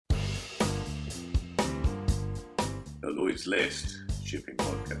the Lloyd's List shipping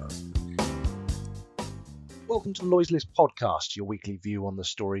podcast. Welcome to the Lloyd's List podcast, your weekly view on the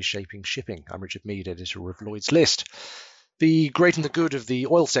stories shaping shipping. I'm Richard Mead, editor of Lloyd's List. The great and the good of the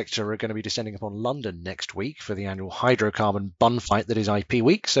oil sector are going to be descending upon London next week for the annual hydrocarbon bun fight that is IP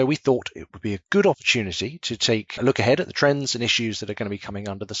Week, so we thought it would be a good opportunity to take a look ahead at the trends and issues that are going to be coming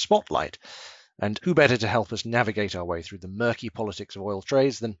under the spotlight. And who better to help us navigate our way through the murky politics of oil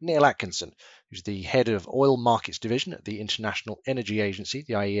trades than Neil Atkinson, who's the head of Oil Markets Division at the International Energy Agency,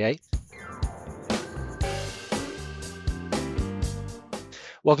 the IEA.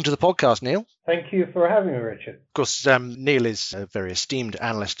 Welcome to the podcast, Neil. Thank you for having me, Richard. Of course, Neil is a very esteemed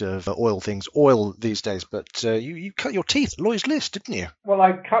analyst of oil these days, but you cut your teeth at Lloyd's List, didn't you? Well,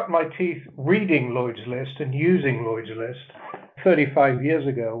 I cut my teeth reading Lloyd's List and using Lloyd's List 35 years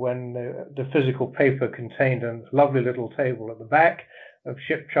ago when the physical paper contained a lovely little table at the back of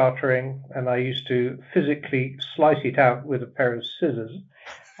ship chartering, and I used to physically slice it out with a pair of scissors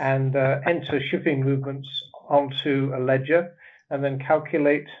and enter shipping movements onto a ledger, and then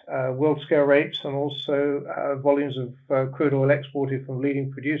calculate world scale rates and also volumes of crude oil exported from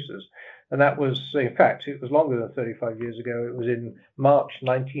leading producers. And that was, in fact, it was longer than 35 years ago. It was in March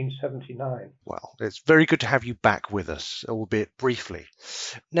 1979. Well, it's very good to have you back with us, albeit briefly.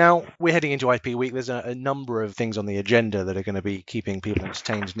 Now, we're heading into IP Week. There's a number of things on the agenda that are going to be keeping people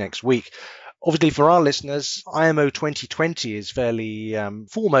entertained next week. Obviously, for our listeners, IMO 2020 is fairly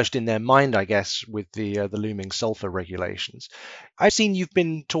foremost in their mind, I guess, with the looming sulfur regulations. I've seen you've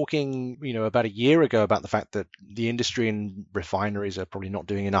been talking, about a year ago about the fact that the industry and refineries are probably not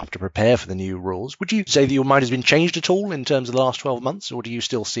doing enough to prepare for the new rules. Would you say that your mind has been changed at all in terms of the last 12 months, or do you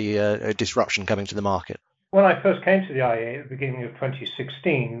still see a disruption coming to the market? When I first came to the IEA at the beginning of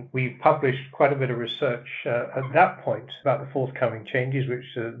 2016, we published quite a bit of research at that point about the forthcoming changes, which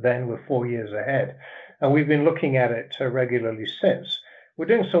then were 4 years ahead. And we've been looking at it regularly since. We're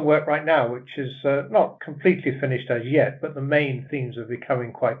doing some work right now, which is not completely finished as yet, but the main themes are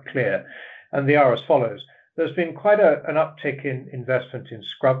becoming quite clear. And they are as follows. There's been quite an uptick in investment in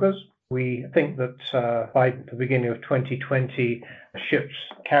scrubbers. We think that by the beginning of 2020, ships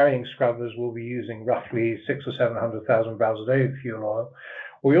carrying scrubbers will be using roughly 600,000 or 700,000 barrels a day of fuel oil.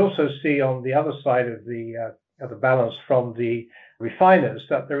 We also see on the other side of the balance from the refiners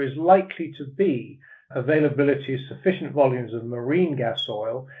that there is likely to be availability of sufficient volumes of marine gas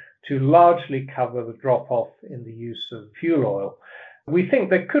oil to largely cover the drop-off in the use of fuel oil. We think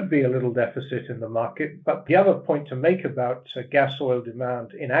there could be a little deficit in the market, but the other point to make about gas oil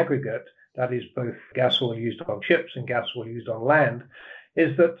demand in aggregate, that is both gas oil used on ships and gas oil used on land,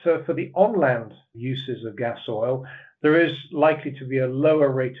 is that for the on-land uses of gas oil, there is likely to be a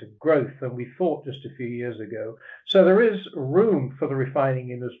lower rate of growth than we thought just a few years ago. So there is room for the refining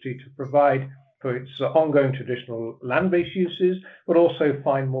industry to provide for its ongoing traditional land-based uses, but also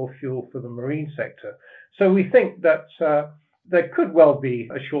find more fuel for the marine sector. So we think that there could well be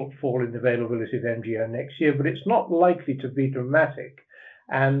a shortfall in the availability of MGO next year, but it's not likely to be dramatic.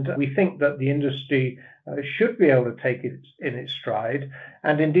 And we think that the industry should be able to take it in its stride.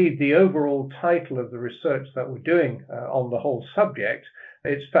 And indeed, the overall title of the research that we're doing on the whole subject,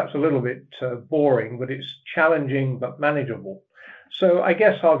 it's perhaps a little bit boring, but it's challenging but manageable. So I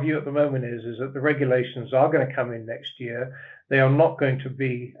guess our view at the moment is that the regulations are going to come in next year. They are not going to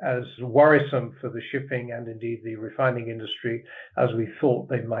be as worrisome for the shipping and indeed the refining industry as we thought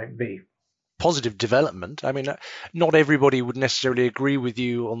they might be. Positive development. I mean, not everybody would necessarily agree with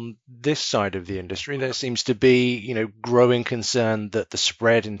you on this side of the industry. There seems to be, growing concern that the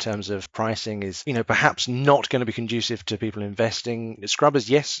spread in terms of pricing is, perhaps not going to be conducive to people investing. Scrubbers,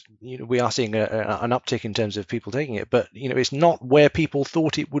 yes, we are seeing an uptick in terms of people taking it, but, it's not where people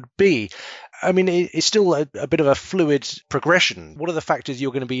thought it would be. I mean, it's still a bit of a fluid progression. What are the factors you're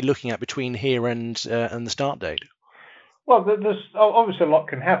going to be looking at between here and the start date? Well, there's obviously a lot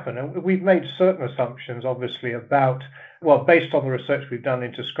can happen, and we've made certain assumptions, obviously, based on the research we've done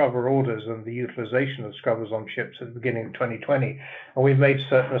into scrubber orders and the utilization of scrubbers on ships at the beginning of 2020, and we've made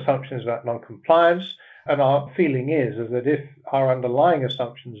certain assumptions about non-compliance, and our feeling is that if our underlying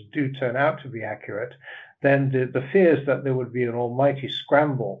assumptions do turn out to be accurate, then the fears that there would be an almighty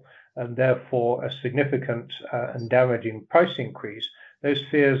scramble and therefore a significant and damaging price increase, those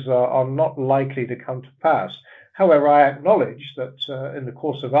fears are not likely to come to pass. However, I acknowledge that in the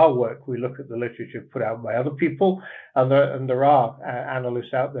course of our work, we look at the literature put out by other people, and there are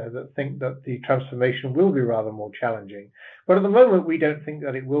analysts out there that think that the transformation will be rather more challenging. But at the moment, we don't think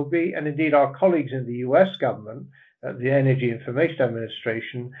that it will be. And indeed, our colleagues in the US government, the Energy Information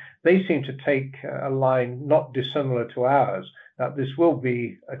Administration, they seem to take a line not dissimilar to ours, that this will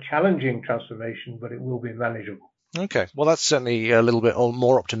be a challenging transformation, but it will be manageable. Okay, well, that's certainly a little bit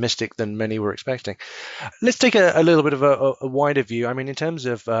more optimistic than many were expecting. Let's take a little bit of a wider view. I mean, in terms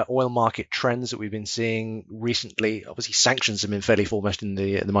of oil market trends that we've been seeing recently, obviously sanctions have been fairly foremost in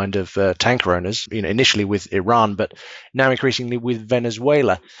the mind of tanker owners. Initially with Iran, but now increasingly with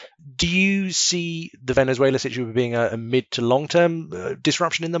Venezuela. Do you see the Venezuela situation being a mid to long term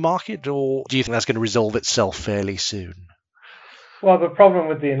disruption in the market, or do you think that's going to resolve itself fairly soon? Well, the problem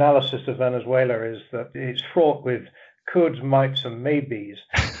with the analysis of Venezuela is that it's fraught with coulds, mights, and maybes.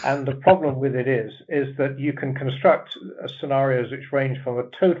 And the problem with it is that you can construct scenarios which range from a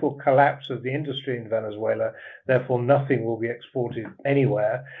total collapse of the industry in Venezuela, therefore nothing will be exported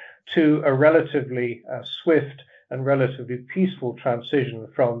anywhere, to a relatively swift and relatively peaceful transition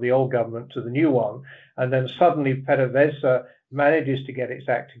from the old government to the new one. And then suddenly PDVSA manages to get its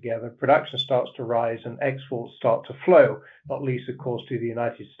act together, production starts to rise, and exports start to flow, not least, of course, to the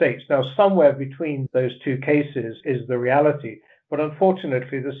United States. Now, somewhere between those two cases is the reality. But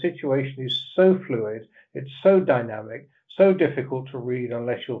unfortunately, the situation is so fluid, it's so dynamic, so difficult to read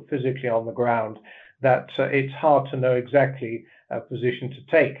unless you're physically on the ground, that it's hard to know exactly a position to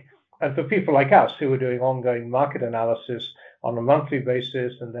take. And for people like us who are doing ongoing market analysis on a monthly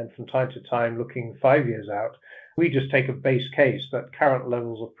basis and then from time to time looking 5 years out, we just take a base case that current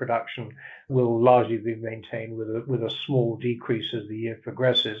levels of production will largely be maintained with a small decrease as the year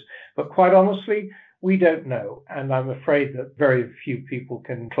progresses. But quite honestly, we don't know. And I'm afraid that very few people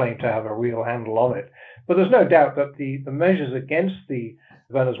can claim to have a real handle on it. But there's no doubt that the measures against the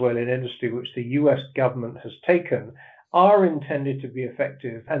Venezuelan industry, which the US government has taken, are intended to be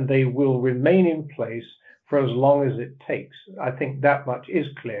effective, and they will remain in place for as long as it takes. I think that much is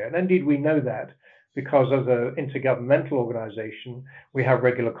clear. And indeed, we know that because as an intergovernmental organization, we have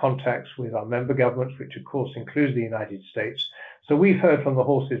regular contacts with our member governments, which of course includes the United States. So we've heard from the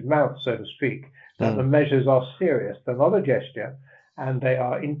horse's mouth, so to speak, that the measures are serious. They're not a gesture, and they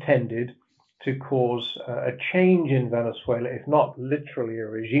are intended to cause a change in Venezuela, if not literally a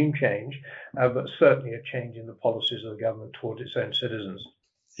regime change, but certainly a change in the policies of the government towards its own citizens.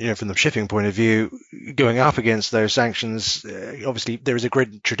 From the shipping point of view, going up against those sanctions, obviously there is a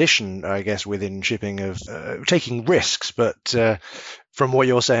great tradition, I guess, within shipping of taking risks. But from what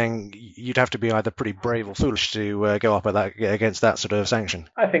you're saying, you'd have to be either pretty brave or foolish to go up against that sort of sanction.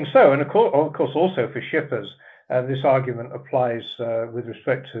 I think so. And of course also for shippers, this argument applies with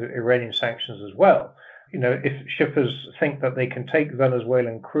respect to Iranian sanctions as well. If shippers think that they can take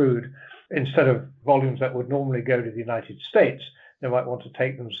Venezuelan crude instead of volumes that would normally go to the United States, they might want to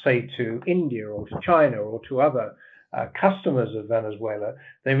take them, say, to India or to China or to other customers of Venezuela.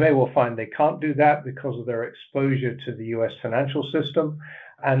 They may well find they can't do that because of their exposure to the US financial system.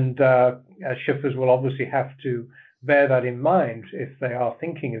 And shippers will obviously have to bear that in mind if they are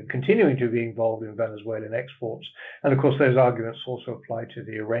thinking of continuing to be involved in Venezuelan exports. And of course, those arguments also apply to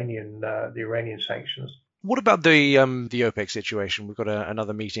the Iranian sanctions. What about the OPEC situation? We've got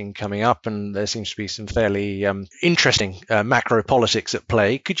another meeting coming up, and there seems to be some fairly interesting macro politics at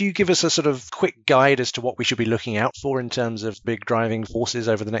play. Could you give us a sort of quick guide as to what we should be looking out for in terms of big driving forces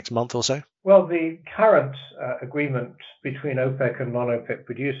over the next month or so? Well, the current agreement between OPEC and non-OPEC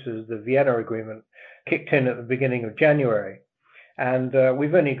producers, the Vienna Agreement, kicked in at the beginning of January. And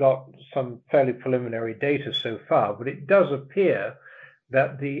we've only got some fairly preliminary data so far, but it does appear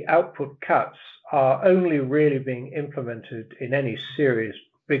that the output cuts are only really being implemented in any serious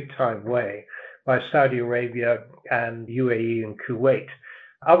big-time way by Saudi Arabia and UAE and Kuwait.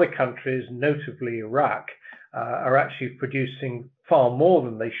 Other countries, notably Iraq, are actually producing far more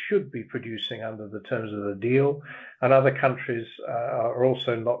than they should be producing under the terms of the deal, and other countries are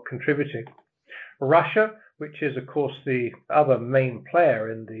also not contributing. Russia, which is, of course, the other main player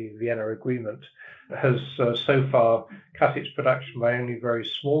in the Vienna Agreement, has so far cut its production by only very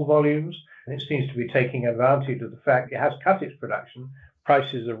small volumes. And it seems to be taking advantage of the fact it has cut its production.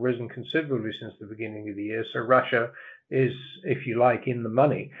 Prices have risen considerably since the beginning of the year. So Russia is, if you like, in the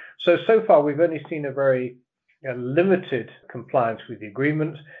money. So far, we've only seen a very limited compliance with the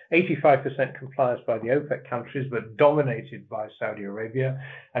agreement, 85% compliance by the OPEC countries, but dominated by Saudi Arabia.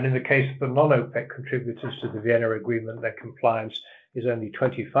 And in the case of the non-OPEC contributors to the Vienna Agreement, their compliance is only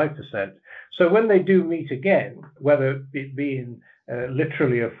 25%. So when they do meet again, whether it be in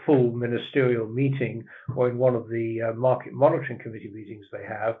literally a full ministerial meeting or in one of the market monitoring committee meetings they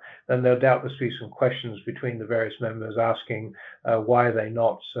have, then there'll doubtless be some questions between the various members asking why are they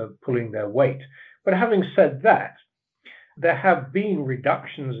not pulling their weight. But having said that, there have been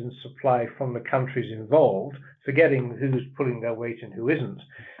reductions in supply from the countries involved, forgetting who's pulling their weight and who isn't.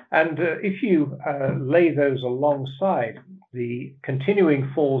 And if you lay those alongside the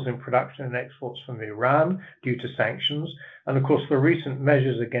continuing falls in production and exports from Iran due to sanctions, and of course the recent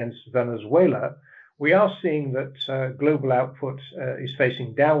measures against Venezuela, we are seeing that global output is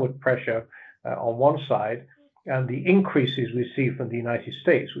facing downward pressure on one side, and the increases we see from the United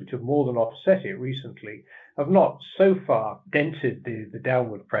States, which have more than offset it recently, have not so far dented the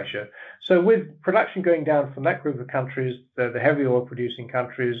downward pressure. So with production going down from that group of countries, the heavy oil producing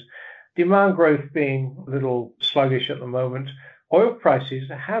countries, demand growth being a little sluggish at the moment, oil prices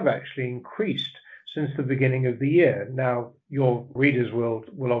have actually increased since the beginning of the year. Now, your readers will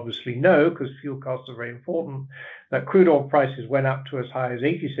obviously know, because fuel costs are very important, that crude oil prices went up to as high as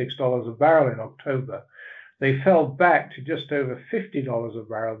 $86 a barrel in October. They fell back to just over $50 a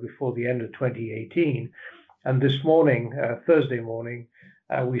barrel before the end of 2018. And this morning, Thursday morning,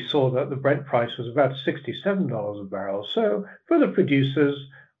 we saw that the Brent price was about $67 a barrel. So for the producers,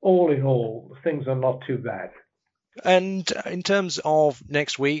 all in all, things are not too bad. And in terms of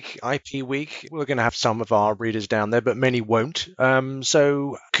next week, IP week, we're going to have some of our readers down there, but many won't.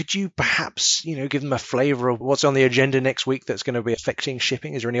 So could you perhaps, give them a flavour of what's on the agenda next week that's going to be affecting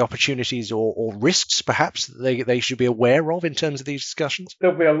shipping? Is there any opportunities or risks, perhaps, that they should be aware of in terms of these discussions?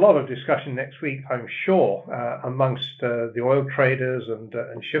 There'll be a lot of discussion next week, I'm sure, amongst the oil traders and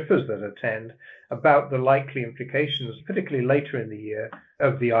shippers that attend, about the likely implications, particularly later in the year,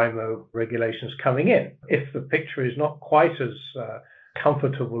 of the IMO regulations coming in. If the picture is not quite as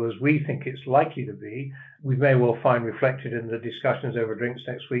comfortable as we think it's likely to be, we may well find reflected in the discussions over drinks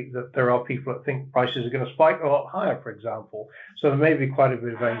next week that there are people that think prices are going to spike a lot higher, for example. So there may be quite a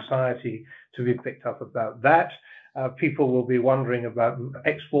bit of anxiety to be picked up about that. People will be wondering about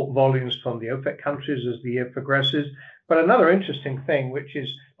export volumes from the OPEC countries as the year progresses. But another interesting thing, which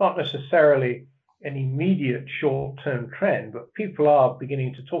is not necessarily an immediate short-term trend, but people are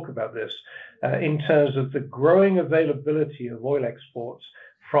beginning to talk about this in terms of the growing availability of oil exports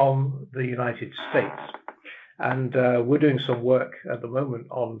from the United States. And we're doing some work at the moment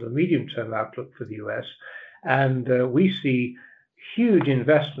on the medium-term outlook for the US, and we see huge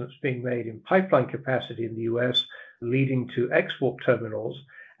investments being made in pipeline capacity in the US, leading to export terminals.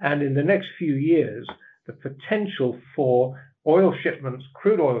 And in the next few years, the potential for oil shipments,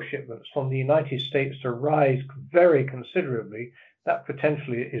 crude oil shipments from the United States to rise very considerably, that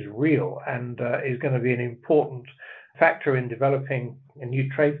potentially is real and is going to be an important factor in developing new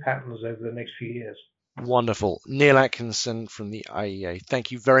trade patterns over the next few years. Wonderful. Neil Atkinson from the IEA, thank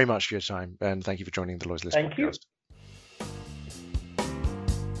you very much for your time, and thank you for joining the Lloyd's List podcast. Thank you.